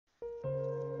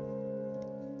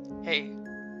Hey,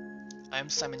 I'm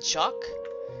Simon Chalk,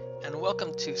 and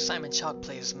welcome to Simon Chalk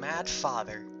Plays Mad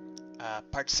Father,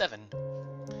 Part 7.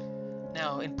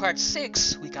 Now, in Part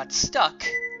 6, we got stuck,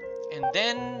 and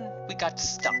then we got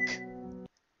stuck.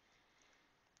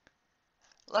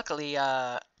 Luckily,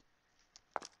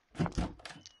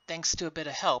 thanks to a bit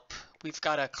of help, we've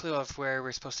got a clue of where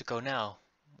we're supposed to go now.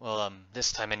 Well,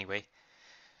 this time anyway.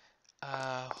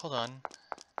 Hold on.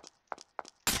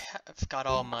 I've got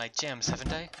all my gems,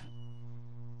 haven't I?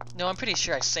 No, I'm pretty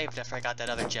sure I saved after I got that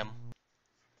other gem.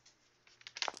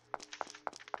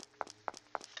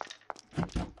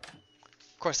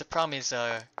 Of course, the problem is,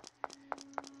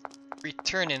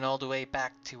 returning all the way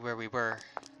back to where we were,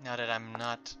 now that I'm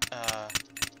not,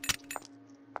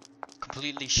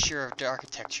 completely sure of the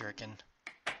architecture again.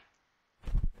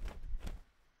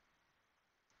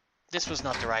 This was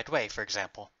not the right way, for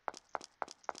example.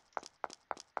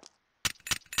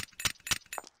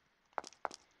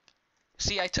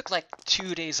 See, I took like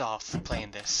 2 days off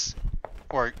playing this.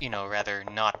 Or, you know, rather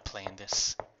not playing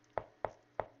this.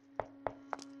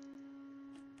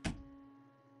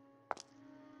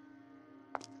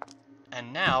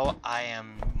 And now I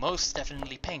am most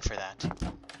definitely paying for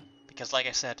that. Because like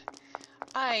I said,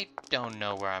 I don't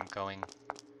know where I'm going.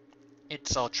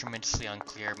 It's all tremendously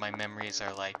unclear. My memories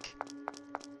are like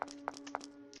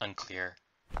unclear.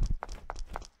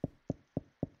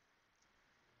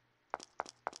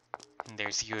 And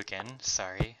there's you again.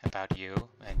 Sorry about you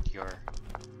and your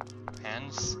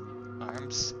hands,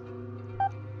 arms.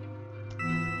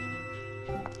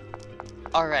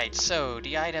 Alright, so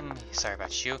the item, sorry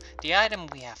about you, the item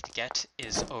we have to get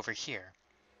is over here.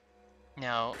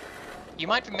 Now, you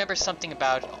might remember something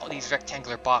about all these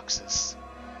rectangular boxes.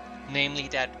 Namely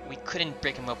that we couldn't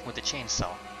break them open with a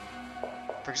chainsaw.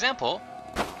 For example,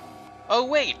 oh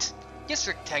wait, this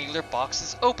rectangular box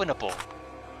is openable.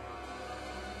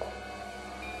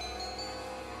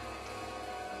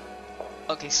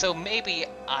 Okay, so maybe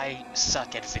I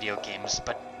suck at video games,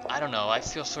 but I don't know, I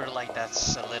feel sort of like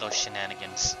that's a little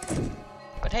shenanigans.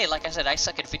 But hey, like I said, I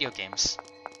suck at video games.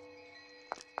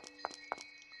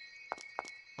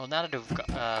 Well, now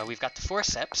that we've got the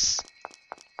forceps,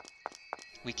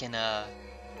 we can, and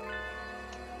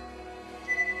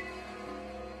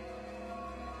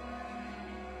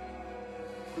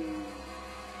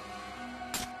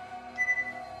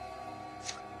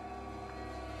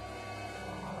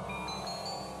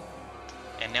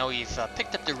now we've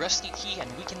picked up the rusty key and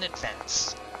we can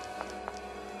advance.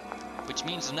 Which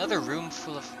means another room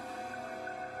full of...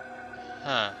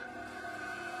 Huh.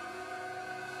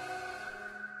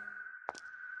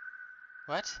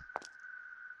 What?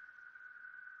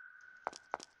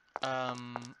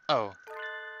 Oh.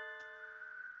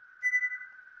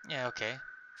 Yeah, okay.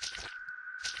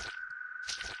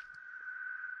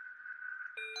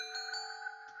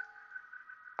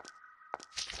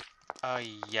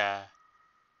 Yeah.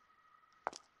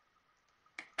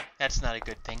 That's not a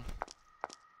good thing.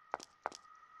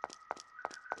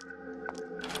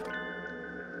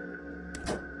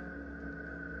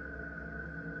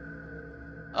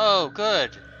 Oh,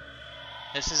 good.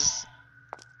 This is...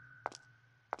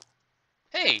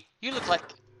 Hey, you look like...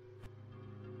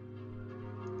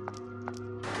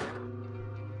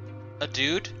 a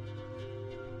dude.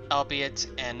 Albeit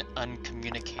an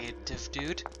uncommunicative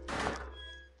dude.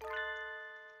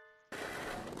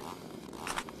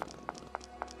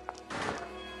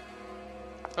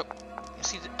 Oh, you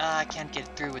see, I can't get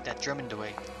through with that drum in the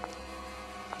way.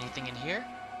 Anything in here?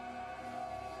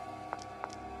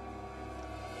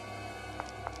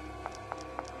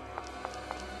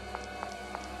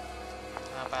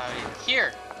 How about in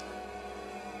here?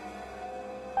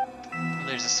 Well,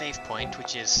 there's a save point,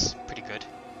 which is pretty good.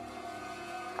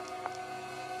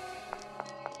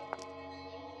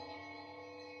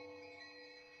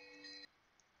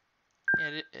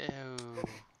 Yeah, oh.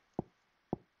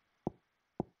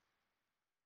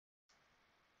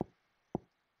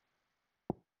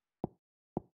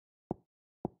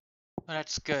 Well,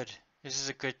 that's good. This is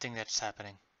a good thing that's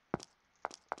happening.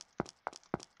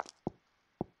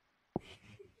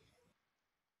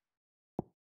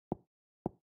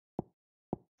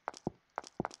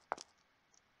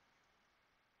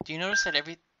 Do you notice that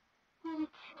every...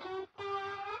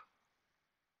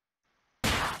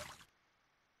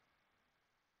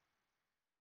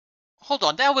 Hold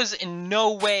on, that was in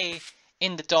no way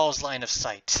in the doll's line of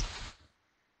sight.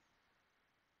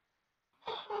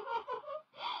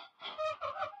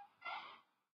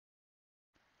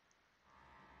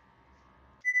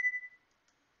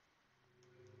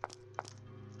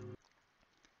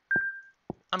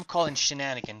 I'm calling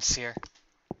shenanigans here.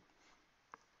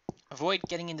 Avoid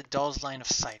getting in the doll's line of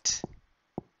sight.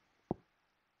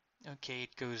 Okay,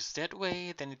 it goes that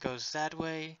way, then it goes that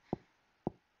way.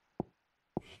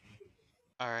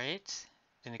 Alright.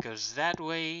 Then it goes that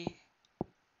way.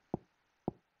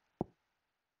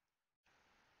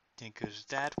 Then it goes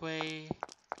that way.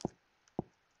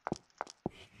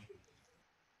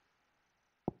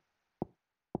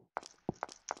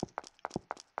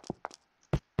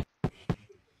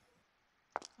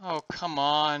 Oh, come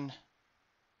on.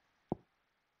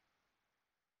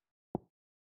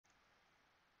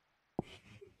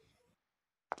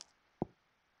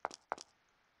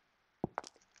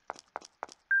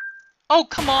 Oh,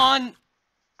 come on!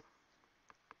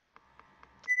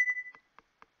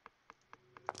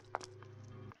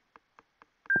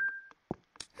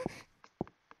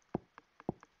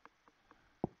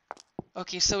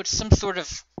 Okay, so it's some sort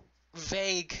of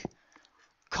vague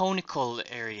conical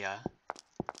area.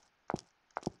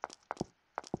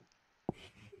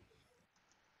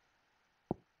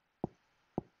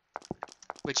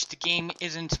 Which the game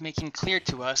isn't making clear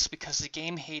to us because the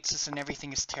game hates us and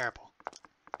everything is terrible.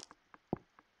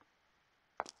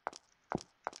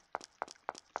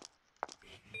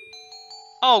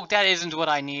 Oh, that isn't what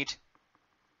I need.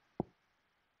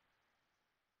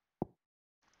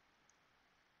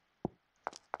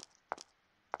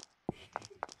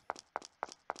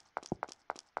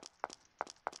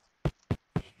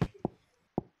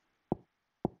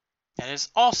 That is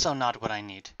also not what I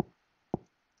need.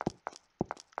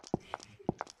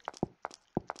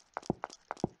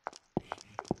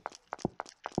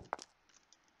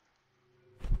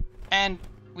 And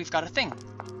we've got a thing.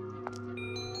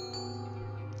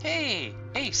 Hey,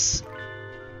 Ace.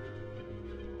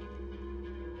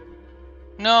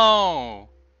 No.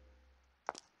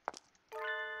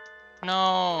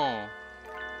 No.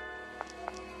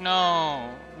 No.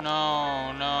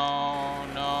 No. No. No.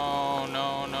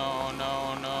 No. No.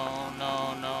 No. No.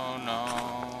 No. No. No.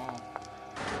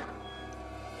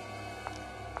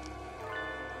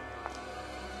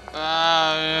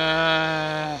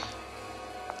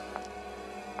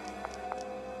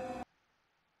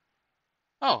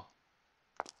 Oh.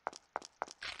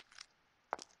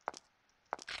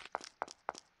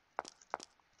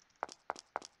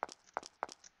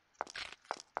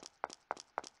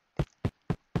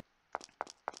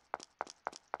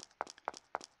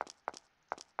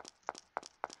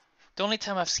 The only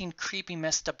time I've seen creepy,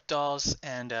 messed up dolls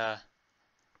and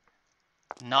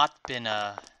not been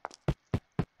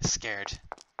scared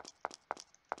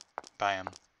by them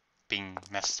being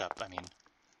messed up. I mean,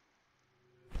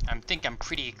 I think I'm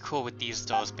pretty cool with these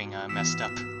dolls being messed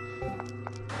up.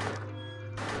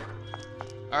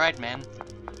 Alright, man.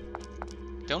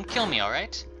 Don't kill me,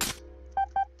 alright?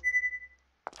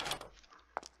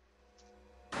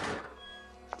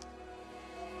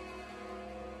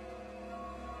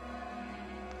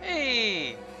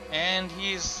 Hey! And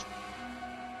he's,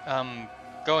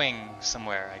 going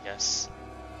somewhere, I guess.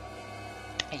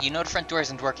 Hey, you know the front door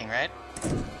isn't working, right?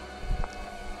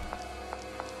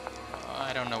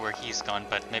 I don't know where he's gone,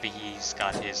 but maybe he's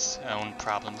got his own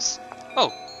problems.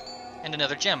 Oh! And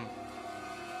another gem.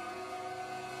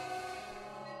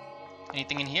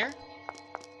 Anything in here?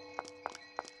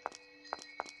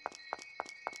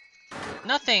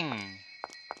 Nothing!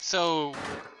 So,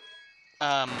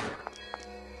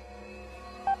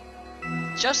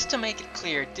 just to make it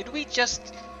clear, did we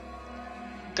just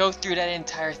go through that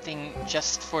entire thing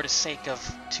just for the sake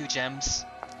of 2 gems?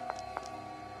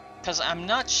 Because I'm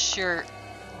not sure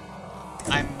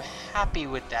I'm happy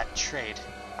with that trade.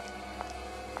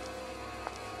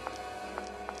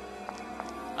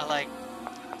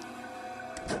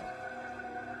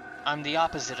 I'm the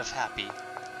opposite of happy,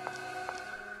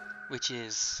 which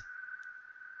is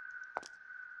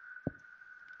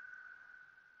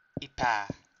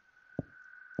Ipa.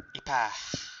 Ipa.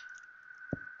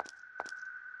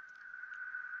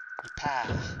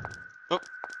 Ipa. Oh!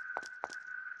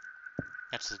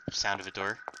 That's the sound of a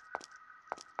door.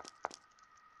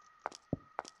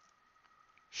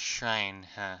 Shrine,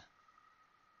 huh?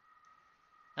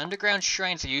 Underground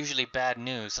shrines are usually bad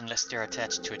news unless they're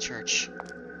attached to a church.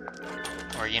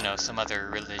 Or, you know, some other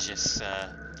religious,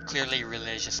 clearly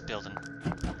religious building.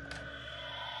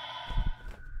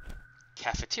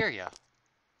 Cafeteria.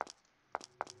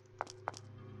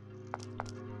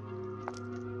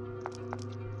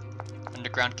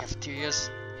 Underground cafeterias,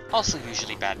 also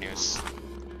usually bad news.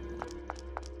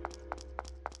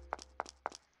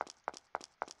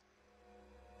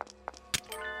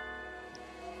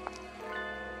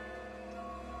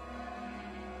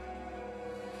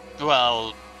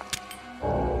 Well...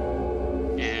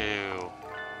 Ew.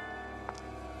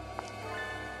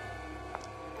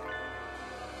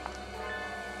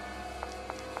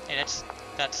 Hey,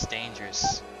 that's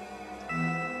dangerous.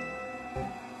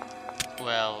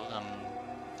 Well,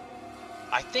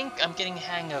 I think I'm getting a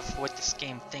hang of what this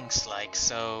game thinks like,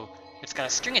 so it's got a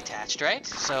string attached, right?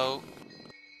 So,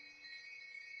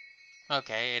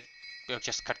 okay, it'll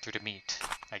just cut through the meat,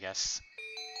 I guess.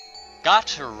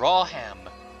 Got raw ham.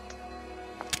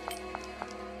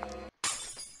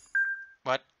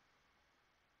 What?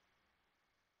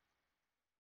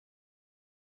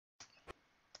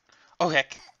 Oh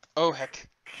heck. Oh heck.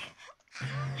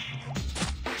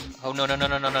 Oh no no no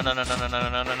no no no no no no no no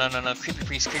no no no no no, creepy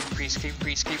priest, creepy priest, creepy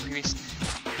priest, creepy priest.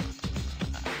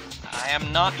 I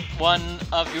am not one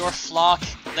of your flock.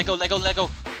 Lego, Lego, Lego.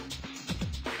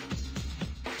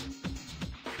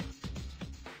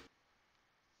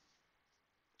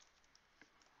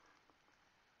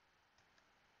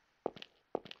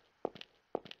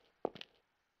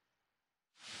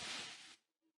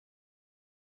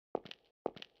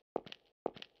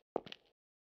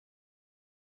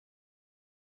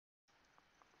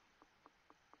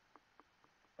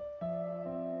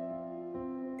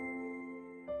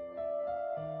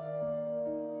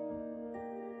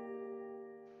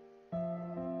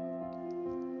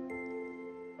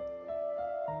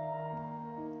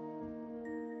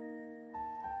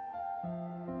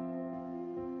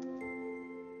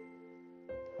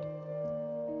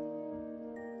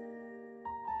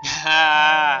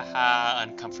 Ha ha,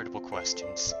 uncomfortable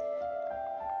questions.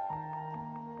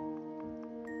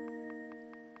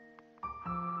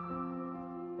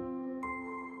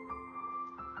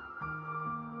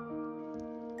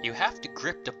 You have to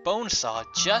grip the bone saw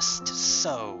just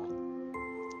so.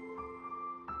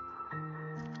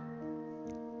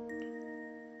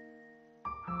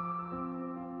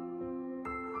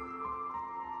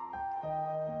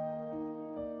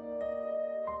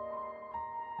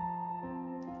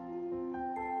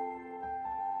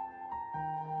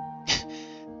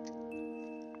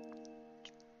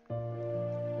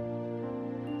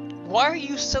 Why are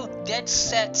you so dead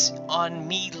set on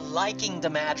me liking the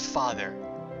Mad Father?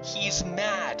 He's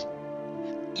mad.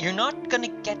 You're not gonna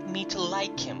get me to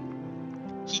like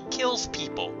him. He kills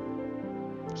people.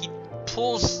 He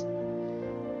pulls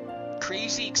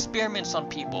crazy experiments on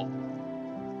people.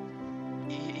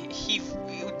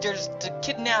 There's the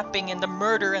kidnapping and the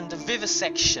murder and the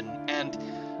vivisection and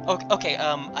okay,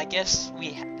 I guess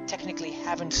we technically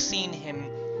haven't seen him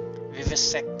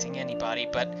vivisecting anybody,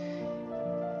 but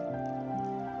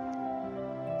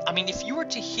I mean, if you were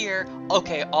to hear,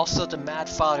 okay, also the Mad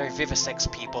Father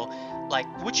vivisects people, like,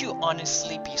 would you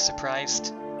honestly be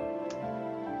surprised?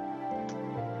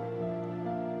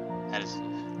 That is,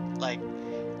 like,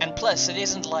 and plus, it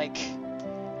isn't like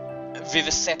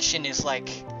vivisection is like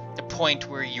the point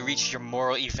where you reach your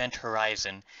moral event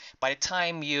horizon. By the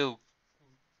time you've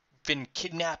been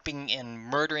kidnapping and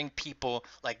murdering people,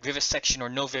 like vivisection or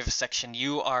no vivisection,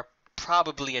 you are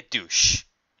probably a douche.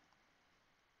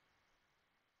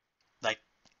 Like,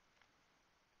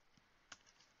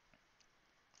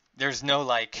 there's no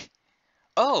like,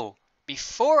 oh,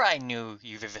 before I knew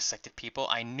you vivisected people,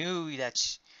 I knew that,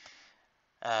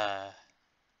 huh?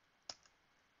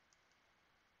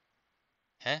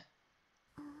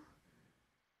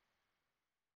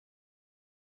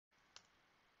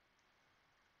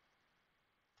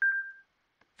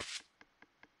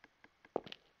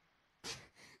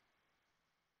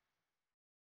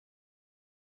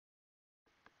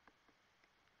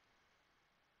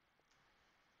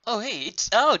 Oh, hey,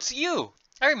 it's you!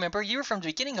 I remember you were from the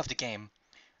beginning of the game.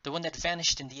 The one that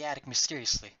vanished in the attic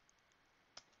mysteriously.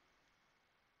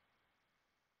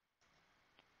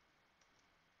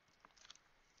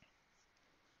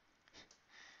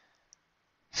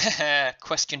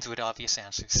 Questions with obvious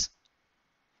answers.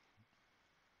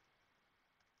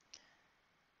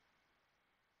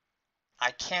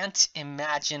 I can't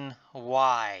imagine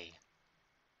why.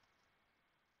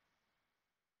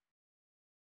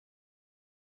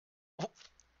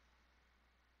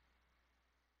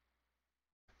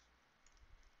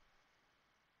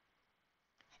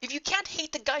 If you can't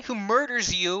hate the guy who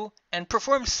murders you and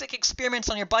performs sick experiments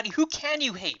on your body, who can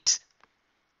you hate?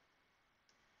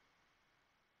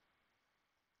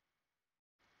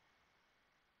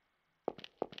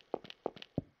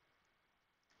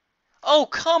 Oh,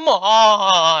 come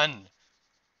on!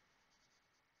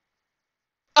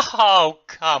 Oh,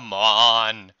 come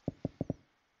on!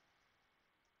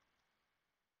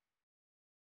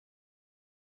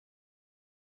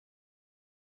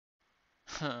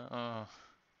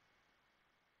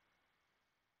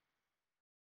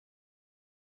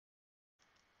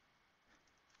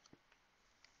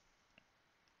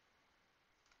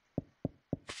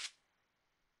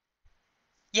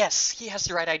 Yes, he has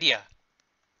the right idea.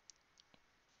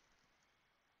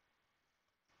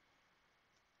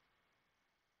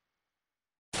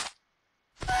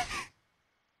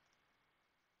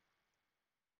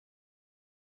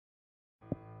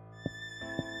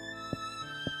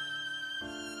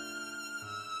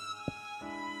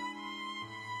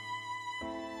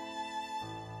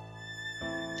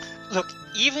 Look,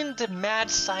 even the mad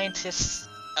scientist's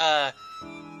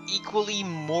equally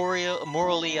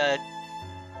morally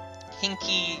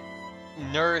hinky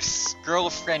nurse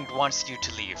girlfriend wants you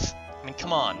to leave. I mean,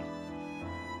 come on.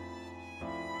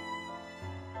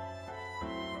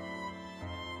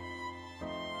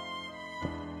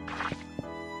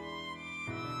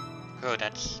 Oh,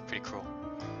 that's pretty cruel.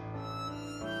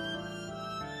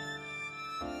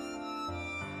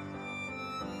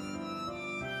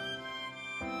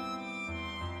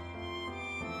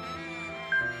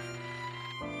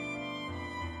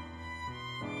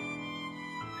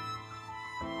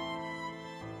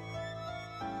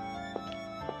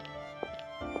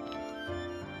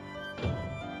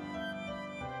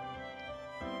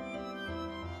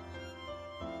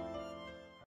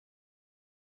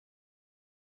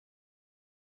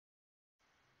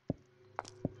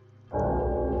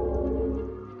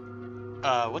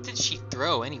 What did she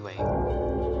throw anyway?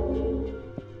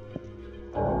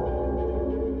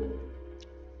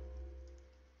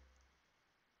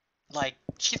 Like,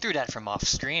 she threw that from off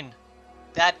screen.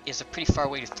 That is a pretty far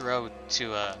way to throw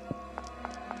to,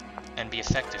 and be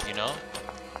effective, you know?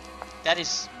 That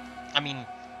is, I mean,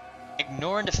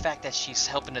 ignoring the fact that she's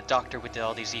helping the doctor with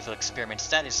all these evil experiments,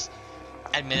 that is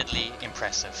admittedly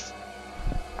impressive.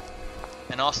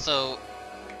 And also...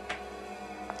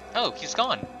 Oh, he's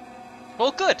gone.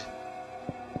 Well, good.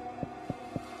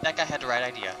 That guy had the right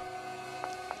idea.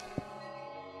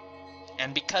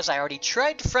 And because I already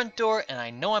tried the front door and I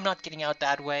know I'm not getting out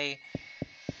that way,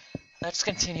 let's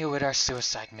continue with our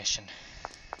suicide mission.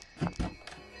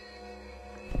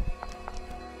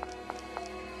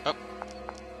 Oh.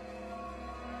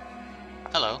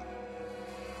 Hello.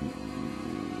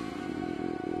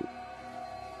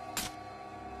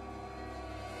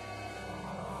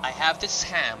 I have this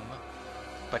ham,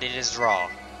 but it is raw.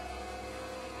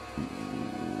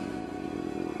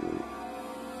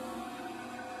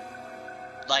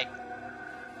 Like,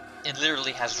 it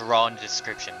literally has raw in the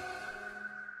description.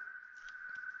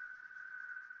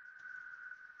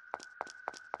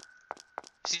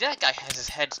 See, that guy has his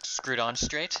head screwed on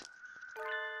straight.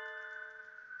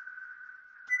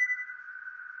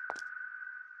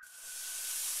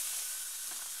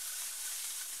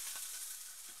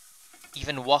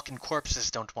 Even walking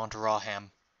corpses don't want raw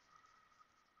ham.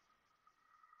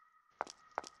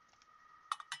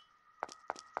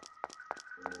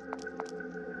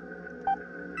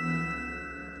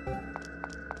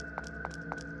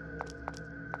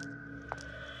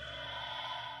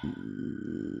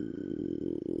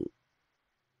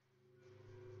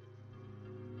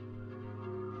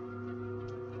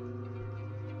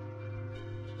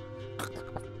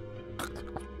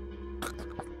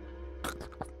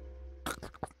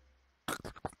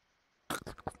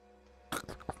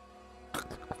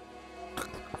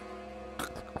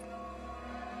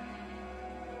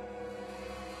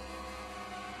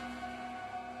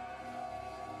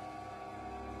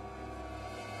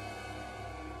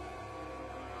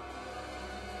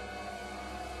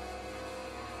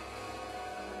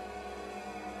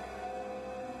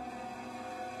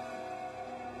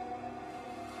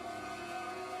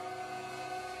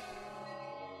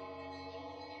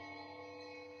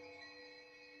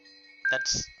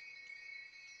 That's...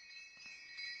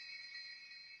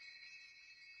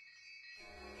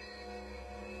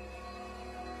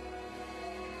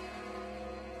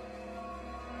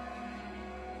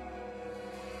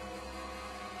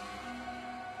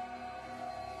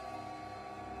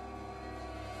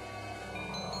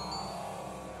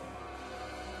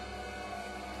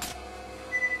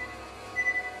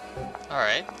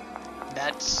 Alright.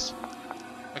 That's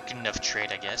a good enough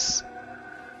trade, I guess.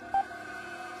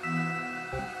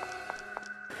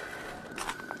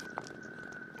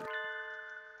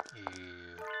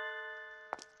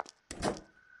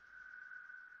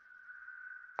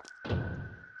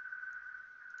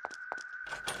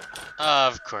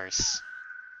 Of course.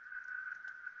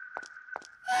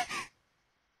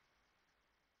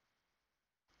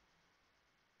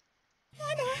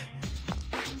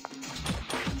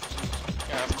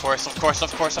 Of course, of course,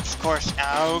 of course, of course.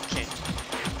 Okay.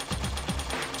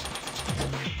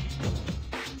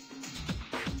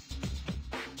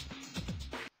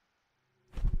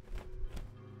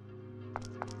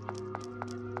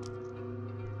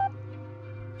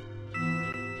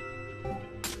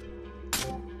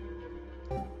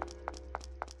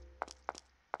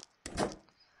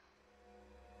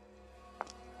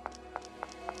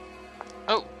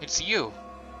 it's you.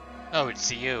 Oh,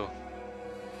 it's you.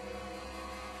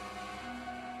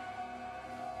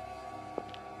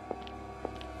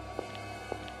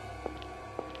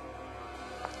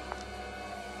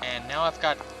 And now I've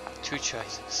got two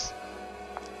choices.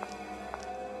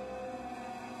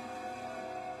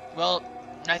 Well,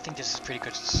 I think this is a pretty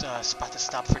good spot to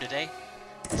stop for today.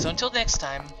 So until next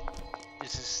time,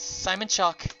 this is Simon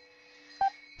Chalk,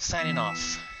 signing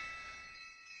off.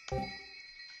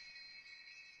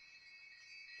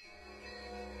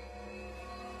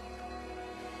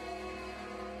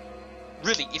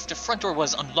 Really, if the front door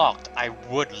was unlocked, I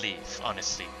would leave,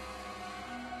 honestly.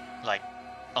 Like,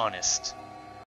 honest.